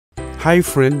Hi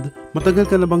friend, matagal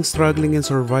ka na bang struggling in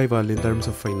survival in terms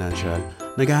of financial?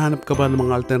 Naghahanap ka ba ng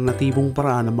mga alternatibong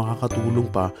paraan na makakatulong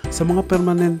pa sa mga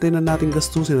permanente na nating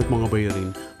gastusin at mga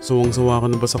bayarin? Sawang-sawa ka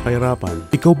na ba sa kahirapan?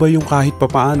 Ikaw ba yung kahit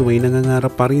papaano ay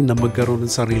nangangarap pa rin na magkaroon ng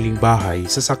sariling bahay,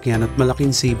 sasakyan at malaking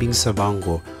savings sa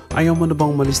bangko? Ayaw mo na bang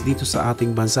umalis dito sa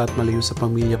ating bansa at malayo sa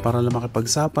pamilya para lang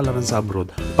makipagsapalaran sa abroad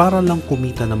para lang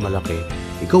kumita ng malaki?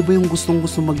 Ikaw ba yung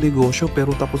gustong-gusto magnegosyo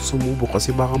pero takot sumubok kasi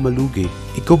baka malugi?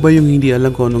 Ikaw ba yung hindi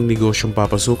alam kung anong negosyong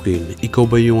papasukin? Ikaw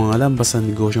ba yung ang alam basta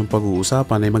negosyong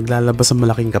pag-uusapan ay maglalabas ng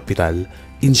malaking kapital?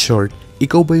 In short,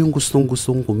 ikaw ba yung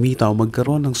gustong-gustong kumita o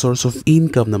magkaroon ng source of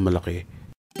income na malaki?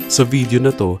 Sa video na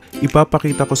to,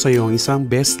 ipapakita ko sa iyo ang isang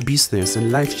best business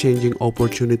and life-changing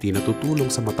opportunity na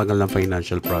tutulong sa matagal na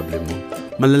financial problem mo.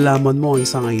 Malalaman mo ang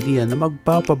isang idea na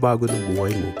magpapabago ng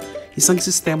buhay mo. Isang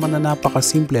sistema na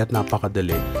napakasimple at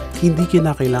napakadali. Hindi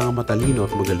kinakailangan matalino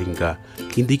at magaling ka.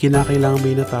 Hindi kinakailangan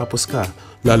may natapos ka.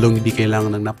 Lalong hindi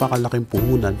kailangan ng napakalaking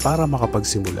puhunan para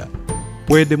makapagsimula.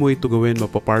 Pwede mo ito gawin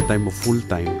mapa-part-time o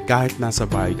full-time kahit nasa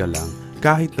bahay ka lang,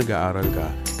 kahit nag-aaral ka,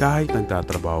 kahit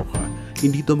nagtatrabaho ka.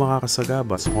 Hindi ito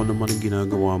makakasagabas kung ano man ang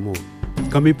ginagawa mo.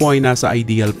 Kami po ay nasa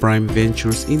Ideal Prime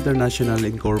Ventures International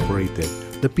Incorporated,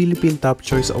 the Philippine Top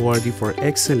Choice Awardee for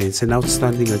Excellence and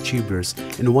Outstanding Achievers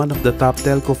and one of the top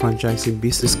telco franchising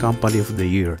business company of the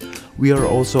year. We are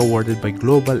also awarded by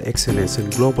Global Excellence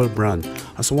and Global Brand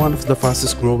as one of the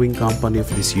fastest growing company of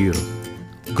this year.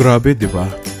 Grabe, di ba?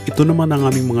 Ito naman ang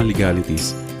aming mga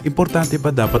legalities. Importante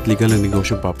ba dapat legal ang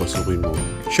negosyong papasukin mo?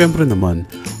 Syempre naman.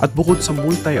 At bukod sa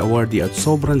multi-awardee at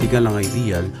sobrang legal ang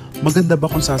Ideal, maganda ba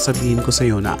kung sasabihin ko sa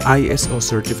iyo na ISO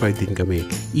certified din kami?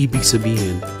 Ibig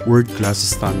sabihin, world-class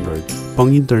standard,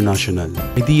 pang-international.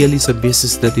 Ideal is a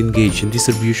business that engage in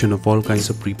distribution of all kinds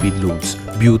of prepaid loans,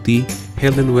 beauty,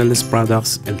 health and wellness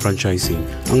products, and franchising.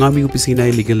 Ang aming opisina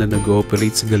ay legal na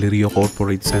nag-ooperate sa Galleria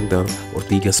Corporate Center,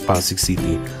 Ortigas, Pasig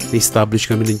City. Na-establish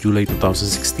kami noong July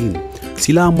 2016.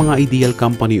 Sila ang mga ideal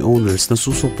company owners na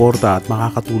susuporta at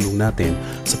makakatulong natin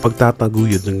sa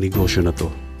pagtataguyod ng negosyo na to.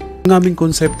 Ang aming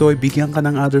konsepto ay bigyan ka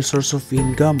ng other source of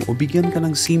income o bigyan ka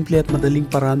ng simple at madaling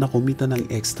paraan na kumita ng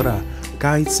extra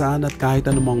kahit saan at kahit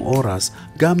anumang oras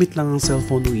gamit lang ang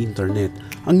cellphone o internet.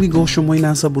 Ang negosyo mo ay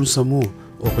nasa bulsa mo.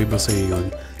 Okay ba sa iyo yun?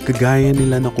 Kagaya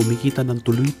nila na kumikita ng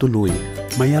tuloy-tuloy,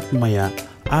 maya't maya,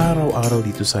 araw-araw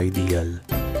dito sa Ideal.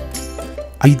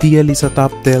 Ideal is a top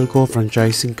telco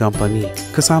franchising company.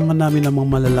 Kasama namin ang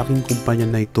mga malalaking kumpanya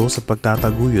na ito sa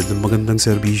pagtataguyod ng magandang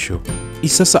serbisyo.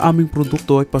 Isa sa aming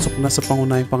produkto ay pasok na sa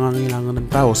pangunahing pangangailangan ng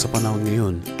tao sa panahon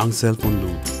ngayon, ang cellphone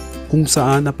loan. Kung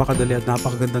saan napakadali at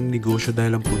napakagandang negosyo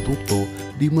dahil ang produkto,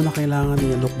 di mo na kailangan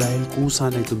i-alok dahil kusa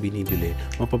na ito binibili.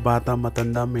 Mapabata,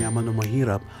 matanda, mayaman o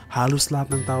mahirap, halos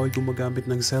lahat ng tao ay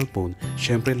gumagamit ng cellphone.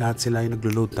 Siyempre lahat sila ay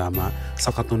naglo-load tama.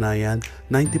 Sa katunayan,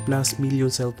 90 plus million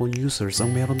cellphone users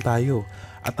ang meron tayo.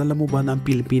 At alam mo ba na ang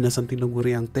Pilipinas ang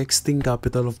tinaguri ang texting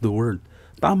capital of the world?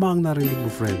 Tama ang narinig mo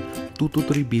friend, 2 to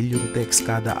 3 billion texts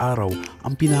kada araw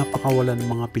ang pinapakawalan ng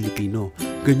mga Pilipino.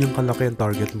 Ganyang kalaki ang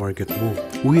target market mo.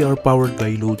 We are powered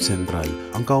by Load Central,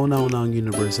 ang kauna-unahang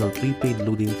universal prepaid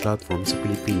loading platform sa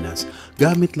Pilipinas.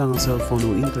 Gamit lang ang cellphone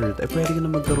o internet ay pwede ka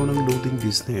na magkaroon ng loading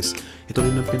business. Ito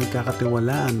rin ang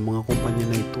pinagkakatiwalaan ng mga kumpanya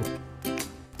na ito.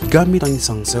 Gamit ang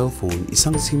isang cellphone,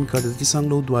 isang SIM card at isang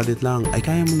load wallet lang ay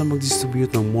kaya mo na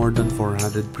mag-distribute ng more than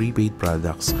 400 prepaid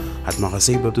products at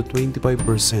makasave up to 25%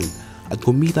 at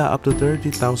kumita up to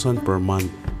 30,000 per month.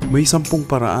 May 10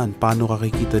 paraan paano ka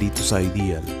kikita dito sa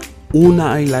Ideal.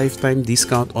 Una ay lifetime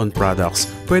discount on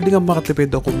products. Pwede kang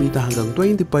makatipid o kumita hanggang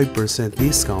 25%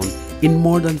 discount in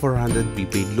more than 400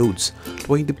 prepaid loads,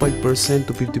 25%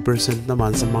 to 50%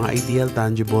 naman sa mga Ideal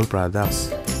tangible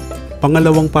products.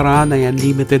 Pangalawang paraan ay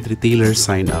unlimited retailer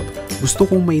sign-up. Gusto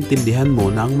kong maintindihan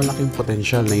mo na ang malaking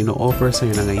potensyal na ino-offer sa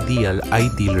iyo ng Ideal ay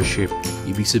dealership.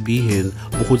 Ibig sabihin,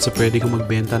 bukod sa pwede kang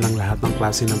magbenta ng lahat ng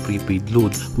klase ng prepaid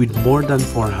load with more than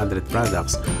 400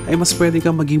 products, ay mas pwede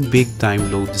kang maging big-time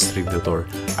load distributor.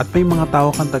 At may mga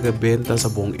tao kang taga-benta sa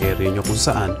buong area nyo kung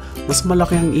saan mas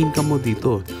malaki ang income mo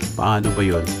dito. Paano ba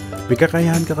yon? May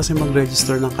kakayahan ka kasi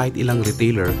mag-register ng kahit ilang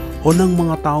retailer o ng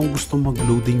mga taong gusto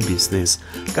mag-loading business.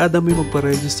 Kada may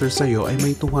magpa-register sa iyo ay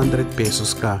may 200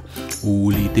 pesos ka.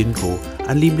 Uulitin ko,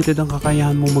 unlimited ang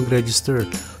kakayahan mo mag-register.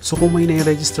 So kung may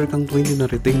na-register kang 20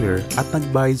 na retailer at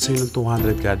nagbayad sa iyo ng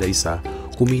 200 kada isa,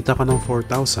 kumita ka ng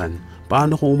 4,000.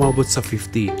 Paano kung umabot sa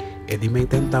 50? E di may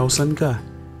 10,000 ka.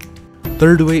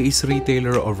 Third way is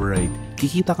retailer override.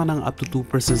 Kikita ka ng up to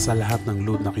 2% sa lahat ng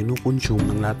load na kinukonsume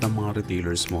ng lahat ng mga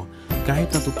retailers mo.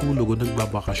 Kahit natutulog o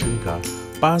nagbabakasyon ka,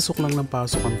 pasok lang ng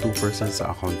pasok ang 2%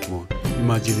 sa account mo.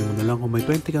 Imagine mo na lang kung may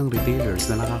 20 kang retailers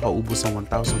na nakakaubos ng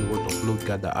 1,000 worth of load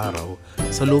kada araw.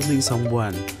 Sa loob ng isang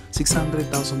buwan, 600,000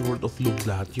 worth of load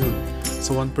lahat yun.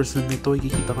 Sa 1% nito ay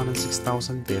kikita ka ng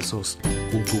 6,000 pesos.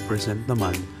 Kung 2%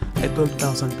 naman, ay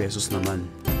 12,000 pesos naman.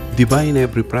 Diba in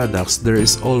every products, there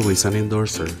is always an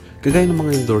endorser. Kagaya ng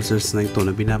mga endorsers na ito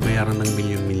na binabayaran ng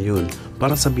milyon-milyon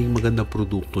para sabing maganda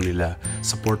produkto nila.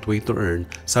 Support way to earn,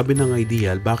 sabi ng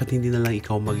Ideal, bakit hindi na lang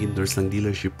ikaw mag-endorse ng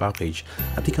dealership package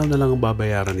at ikaw na lang ang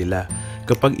babayaran nila?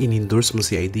 Kapag in-endorse mo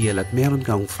si Ideal at meron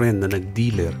kang friend na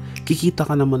nag-dealer, kikita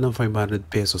ka naman ng 500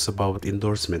 pesos sa bawat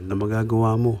endorsement na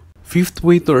magagawa mo. Fifth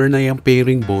way to earn ay ang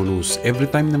pairing bonus. Every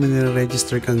time na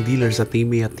nire-register kang dealer sa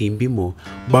Team A at Team B mo,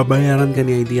 babayaran ka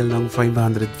ni Ideal ng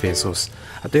 500 pesos.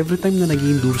 At every time na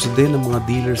nag-endorse din ng mga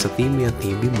dealer sa Team A at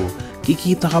Team B mo,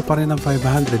 kikita ka pa rin ng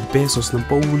 500 pesos ng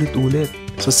paulit-ulit.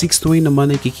 Sa sixth way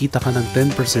naman ay kikita ka ng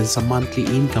 10% sa monthly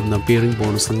income ng pairing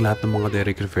bonus ng lahat ng mga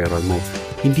direct referral mo.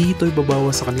 Hindi ito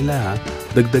ibabawas sa kanila ha,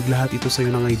 dagdag lahat ito sa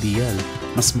iyo ng Ideal.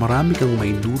 Mas marami kang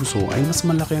maindurso ay mas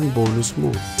malaki ang bonus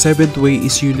mo. Seventh way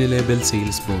is unilevel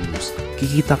sales bonus.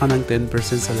 Kikita ka ng 10%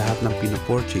 sa lahat ng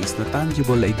pinapurchase na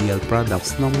tangible Ideal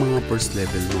products ng mga first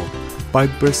level mo.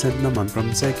 5% naman from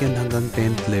second hanggang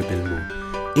 10th level mo.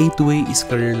 Eighth way is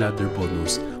career ladder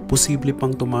bonus. Posible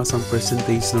pang tumaas ang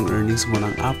percentage ng earnings mo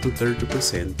ng up to 30%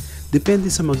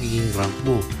 depende sa magiging rank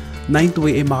mo. Ninth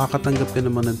way ay makakatanggap ka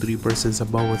naman ng 3% sa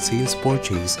bawat sales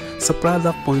purchase sa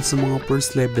product points ng mga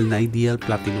first level na Ideal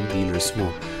Platinum dealers mo.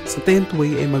 Sa 10th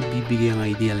way ay magbibigay ang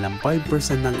Ideal ng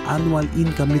 5% ng annual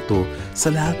income nito sa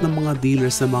lahat ng mga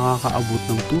dealers na makakaabot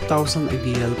ng 2,000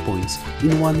 Ideal points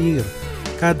in 1 year.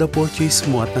 Kada purchase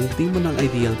mo at ng team mo ng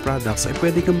Ideal products ay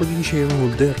pwede kang maging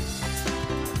shareholder.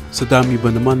 Sa dami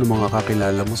ba naman ng mga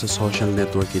kakilala mo sa social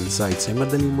networking sites ay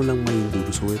madali mo lang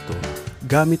maindurso ito.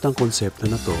 Gamit ang konsepto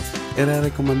na to,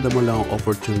 ire-recommenda mo lang ang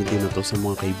opportunity na to sa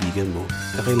mga kaibigan mo,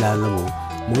 kakilala mo,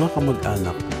 mga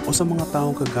kamag-anak o sa mga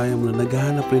taong kagaya mo na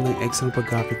naghahanap rin ng extra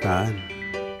pagkakitaan.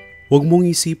 Huwag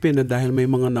mong isipin na dahil may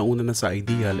mga nauna na sa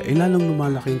Ideal ay lalong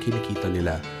lumalaki ang kinikita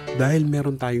nila dahil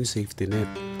meron tayong safety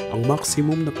net. Ang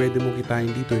maximum na pwede mong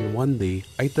kitain dito in 1 day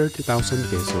ay 30,000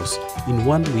 pesos. In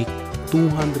 1 week,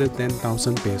 210,000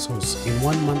 pesos. In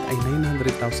 1 month ay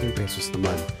 900,000 pesos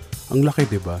naman. Ang laki,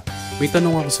 diba? May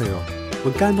tanong ako sa'yo.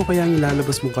 Magkano kaya ang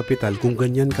ilalabas mong kapital kung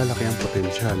ganyan kalaki ang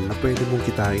potensyal na pwede mong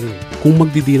kitain? Kung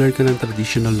magdi-dealer ka ng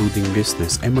traditional loading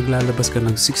business ay maglalabas ka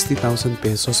ng 60,000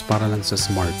 pesos para lang sa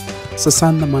Smart. Sa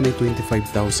Sun naman ay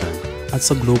 25,000 at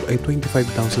sa Globe ay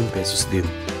 25,000 pesos din.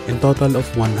 In total of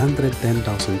 110,000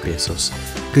 pesos.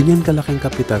 Ganyan kalaking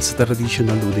kapital sa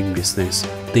traditional loading business.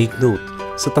 Take note,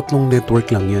 sa 3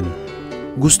 network lang yan.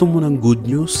 Gusto mo ng good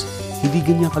news? Hindi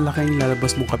ganyan kalaki ang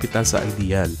lalabas mong kapital sa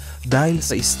Ideal. Dahil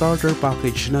sa starter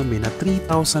package namin na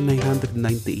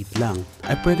 3,998 lang,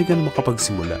 ay pwede ka na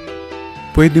makapagsimula.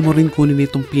 Pwede mo rin kunin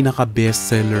itong pinaka-best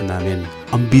seller namin,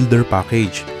 ang Builder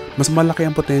Package. Mas malaki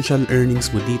ang potential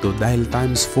earnings mo dito dahil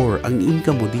times 4 ang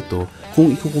income mo dito kung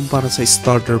ikukumpara sa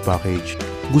starter package.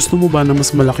 Gusto mo ba na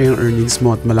mas malaki ang earnings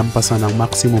mo at malampasan ang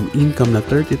maximum income na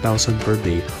 30,000 per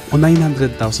day o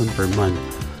 900,000 per month?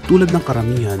 Tulad ng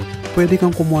karamihan, pwede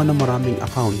kang kumuha ng maraming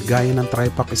account gaya ng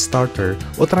Tripack Starter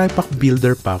o Tripack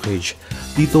Builder Package.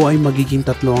 Dito ay magiging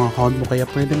 3 ang account mo kaya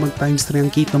pwede mag times 3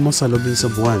 ang kita mo sa loob ng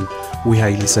isang buwan. We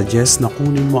highly suggest na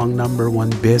kunin mo ang number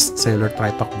 1 best seller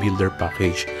Tripack Builder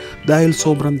Package dahil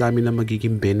sobrang dami na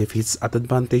magiging benefits at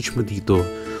advantage mo dito.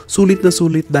 Sulit na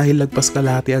sulit dahil lagpas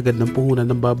kalahati agad ng puhunan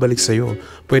ng babalik sa'yo.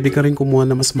 Pwede ka rin kumuha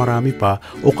na mas marami pa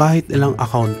o kahit ilang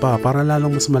account pa para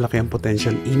lalong mas malaki ang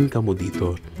potential income mo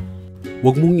dito.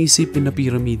 Huwag mong isipin na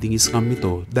pyramiding scam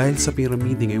ito dahil sa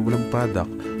pyramiding ay walang product,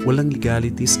 walang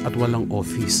legalities at walang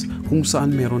office kung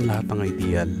saan meron lahat ng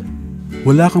Ideal.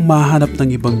 Wala kang mahanap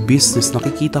ng ibang business na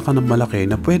kikita ka ng malaki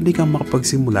na pwede kang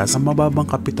makapagsimula sa mababang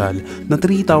kapital na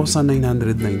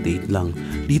 3,998 lang.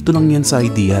 Dito lang yan sa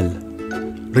Ideal.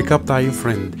 Recap tayo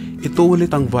friend, ito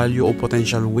ulit ang value o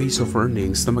potential ways of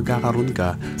earnings na magkakaroon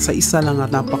ka sa isa lang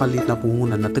at napakalit na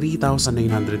puhunan na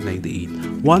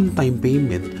 3,998. One-time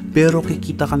payment pero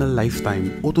kikita ka na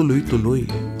lifetime o tuloy-tuloy.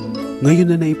 Ngayon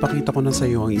na naipakita ko na sa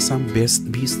iyo ang isang best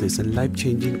business and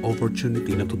life-changing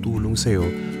opportunity na tutulong sa iyo,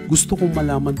 gusto kong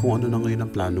malaman kung ano na ngayon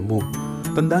ang plano mo.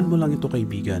 Tandaan mo lang ito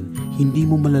kaibigan, hindi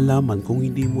mo malalaman kung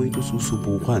hindi mo ito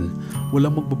susubukan.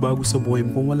 Walang magbabago sa buhay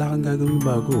mo kung wala kang gagawin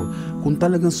bago. Kung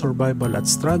talagang survival at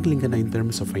struggling ka na in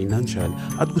terms of financial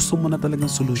at gusto mo na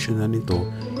talagang solusyonan ito,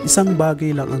 isang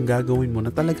bagay lang ang gagawin mo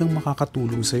na talagang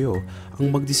makakatulong sa iyo, ang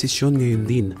magdesisyon ngayon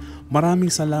din. Maraming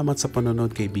salamat sa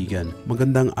panonood kaibigan.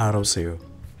 Magandang araw sa iyo.